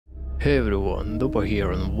Hey everyone, Dupa here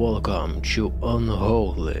and welcome to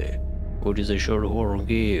Unholy, which is a short horror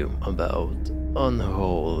game about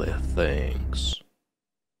unholy things.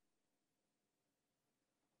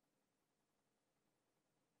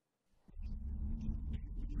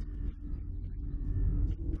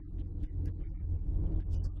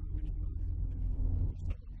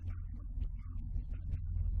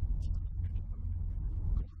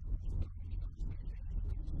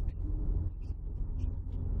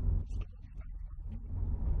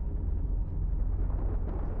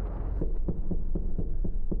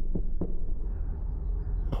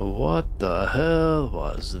 What the hell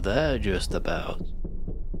was that just about?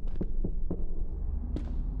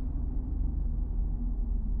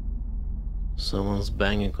 Someone's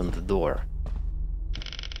banging on the door.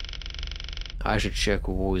 I should check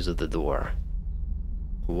who is at the door.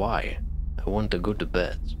 Why? I want to go to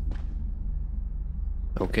bed.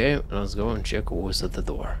 Okay, let's go and check who is at the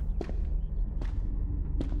door.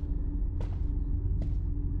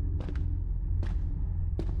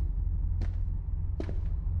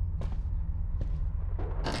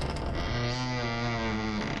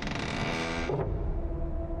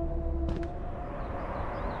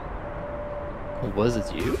 Was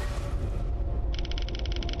it you?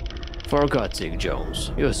 For God's sake,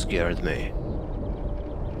 Jones, you scared me.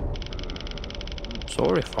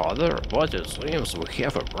 Sorry, father, but it seems we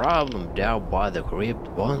have a problem down by the crypt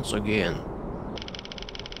once again.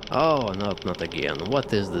 Oh, not again.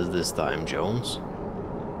 What is this time, Jones?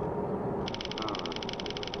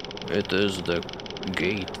 It is the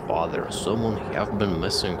gate, father. Someone have been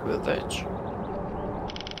messing with it.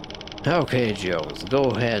 Okay, Jones, go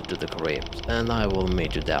ahead to the crypt, and I will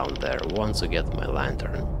meet you down there once I get my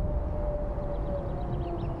lantern.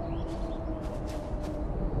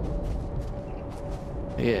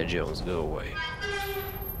 Yeah, Jones, go away.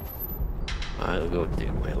 I'll go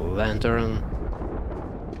take my lantern.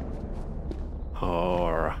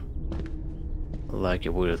 Or, like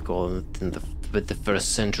you would call it in the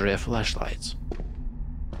first century, flashlights.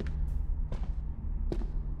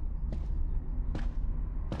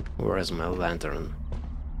 Where's my lantern?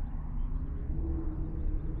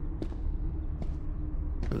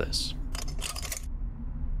 This.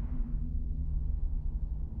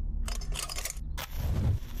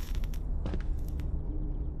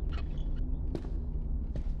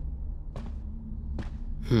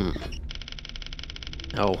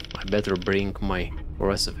 Oh, I better bring my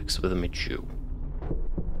crucifix with me too.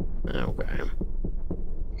 Okay.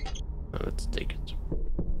 Let's take it.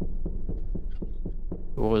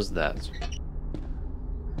 What was that?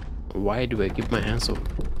 Why do I keep my hands so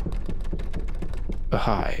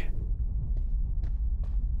high?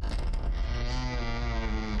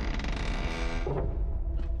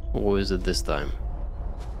 What is it this time?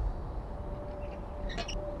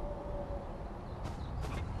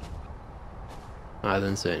 I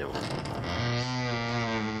didn't see anyone.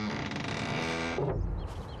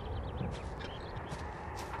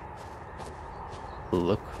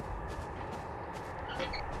 Look.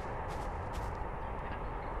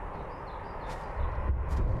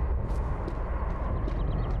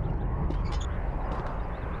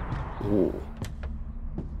 Ooh.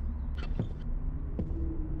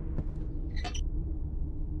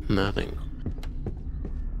 Nothing.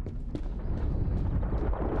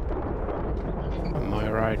 My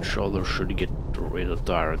right shoulder should get really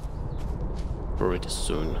tired pretty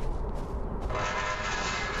soon.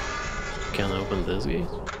 Can I open this gate?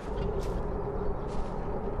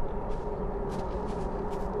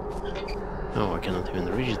 Oh, I cannot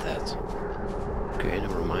even reach that. Okay,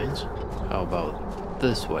 never mind. How about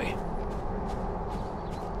this way?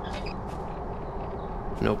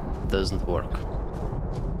 Nope, doesn't work.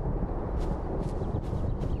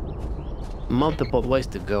 Multiple ways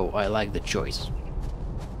to go, I like the choice.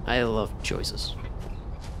 I love choices.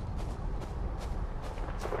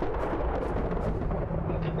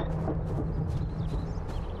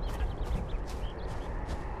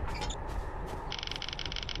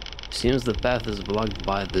 Seems the path is blocked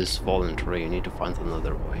by this fallen tree. You need to find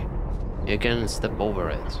another way. You can step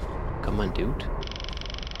over it. Come on, dude.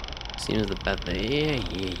 Seems the path.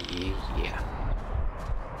 Yeah.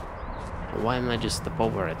 Why not just step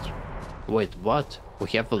over it? Wait, what? We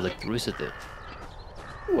have electricity.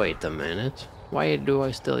 Wait a minute. Why do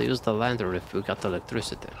I still use the lantern if we got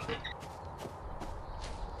electricity?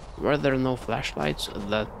 Were there no flashlights at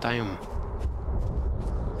that time?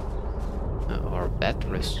 Or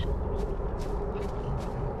batteries?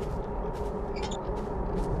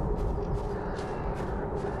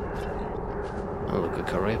 Oh, look, a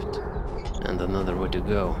crypt. And another way to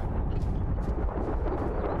go.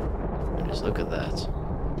 Just look at that.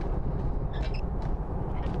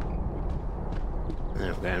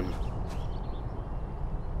 Okay.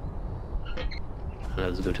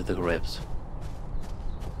 Let's go to the crypt.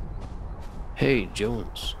 Hey,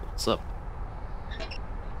 Jones, what's up?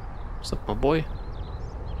 What's up, my boy?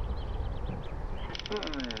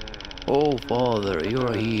 Oh, father,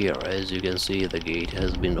 you're here. As you can see, the gate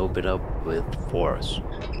has been opened up with force.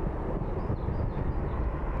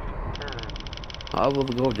 I will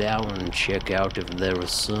go down and check out if there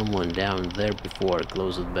is someone down there before I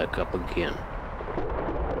close it back up again.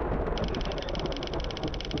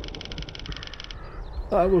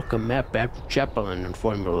 I will come back to chapel and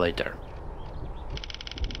inform you later.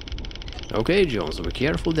 Okay, Jones, be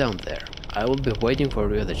careful down there. I will be waiting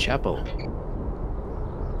for you at the chapel.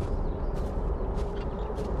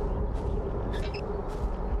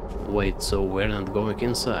 Wait, so we're not going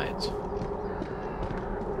inside?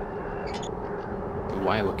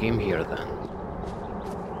 Why we came here then?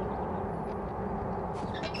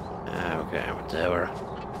 Okay, whatever.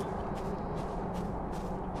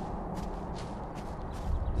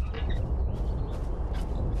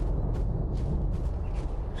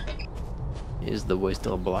 Is the way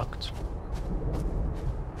still blocked?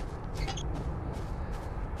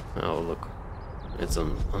 Oh, look. It's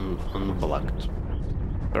unblocked.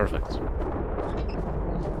 Perfect.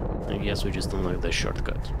 I guess we just unlocked the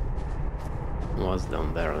shortcut. What's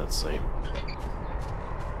down there, let's see.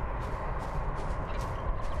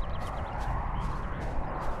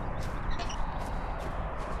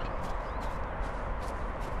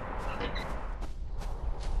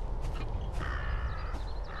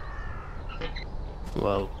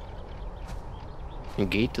 Well,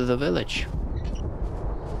 gate to the village.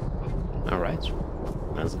 Alright,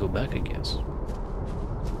 let's go back, I guess.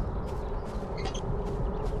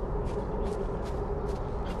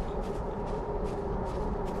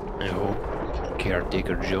 I hope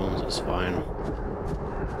Caretaker Jones is fine.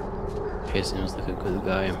 He seems like a good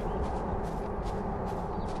guy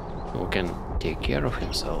who can take care of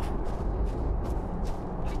himself.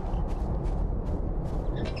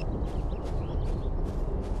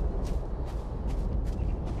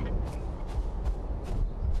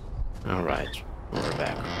 Alright, we're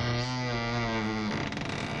back.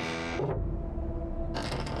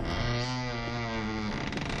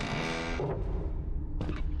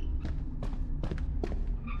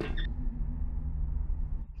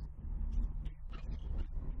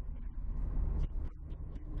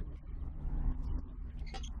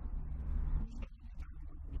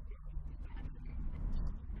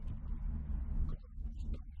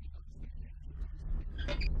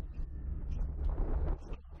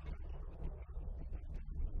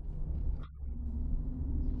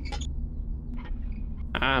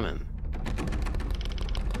 Amen.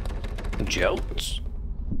 Jones.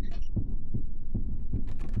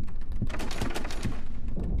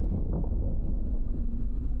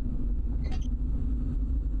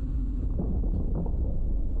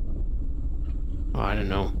 I don't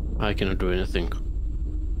know. I cannot do anything.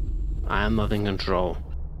 I am not in control.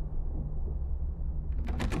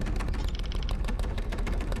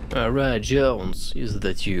 Alright, Jones, is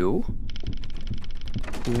that you?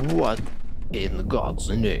 What in God's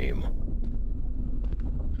name?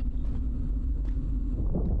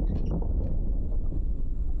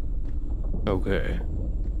 Okay.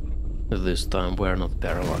 This time we're not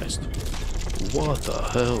paralyzed. What the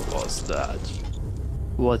hell was that?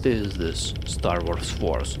 What is this Star Wars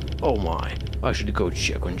Force? Oh my, I should go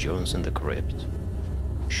check on Jones in the crypt.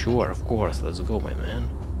 Sure, of course, let's go, my man.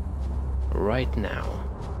 Right now.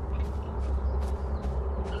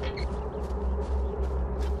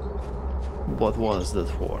 What was that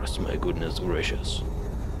force, my goodness gracious?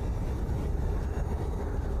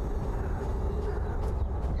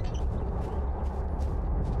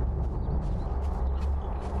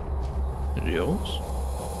 Jones?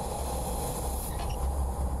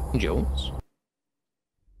 Jones?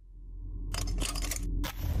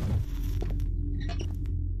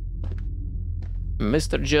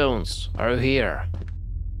 Mr. Jones, are you here?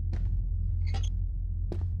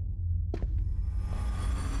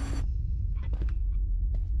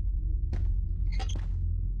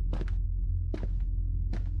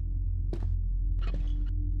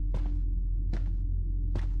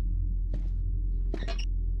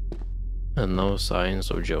 And no signs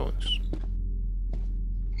of Jones.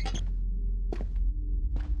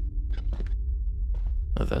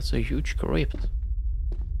 That's a huge crypt.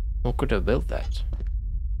 Who could have built that?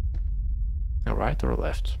 Right or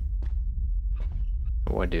left?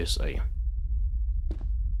 What do you say?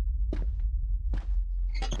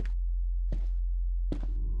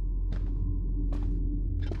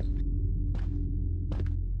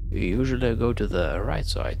 Usually I go to the right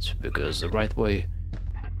side, because the right way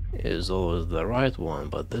is always the right one,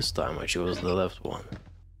 but this time I chose the left one.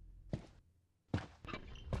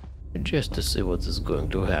 Just to see what is going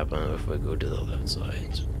to happen if I go to the left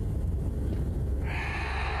side.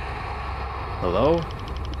 Hello?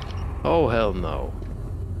 Oh, hell no.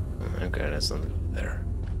 Okay, that's something there.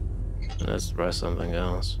 Let's try something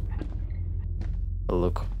else.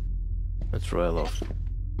 Look, a trail of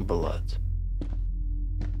blood.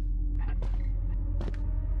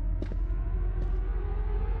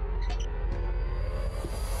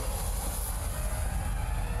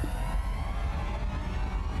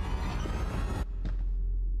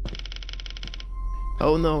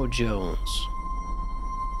 Oh no, Jones.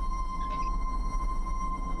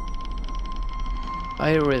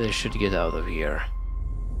 I really should get out of here.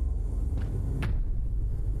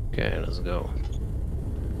 Okay, let's go.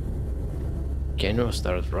 Can you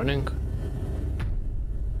start running?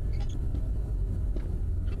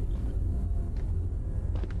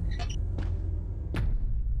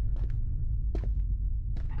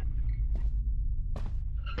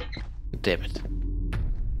 Damn it.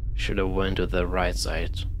 Should have went to the right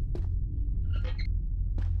side.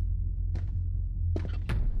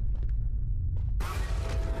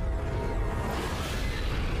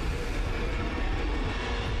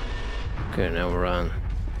 Okay, now run.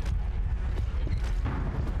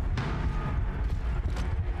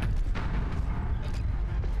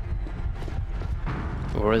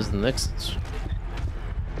 Where is the next?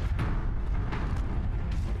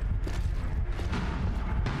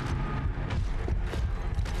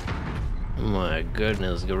 My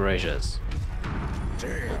goodness gracious.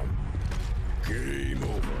 Damn. Game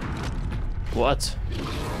over. What?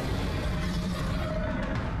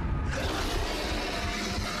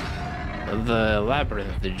 The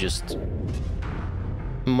labyrinth just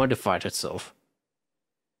modified itself.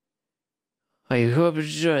 I hope you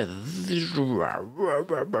enjoyed this.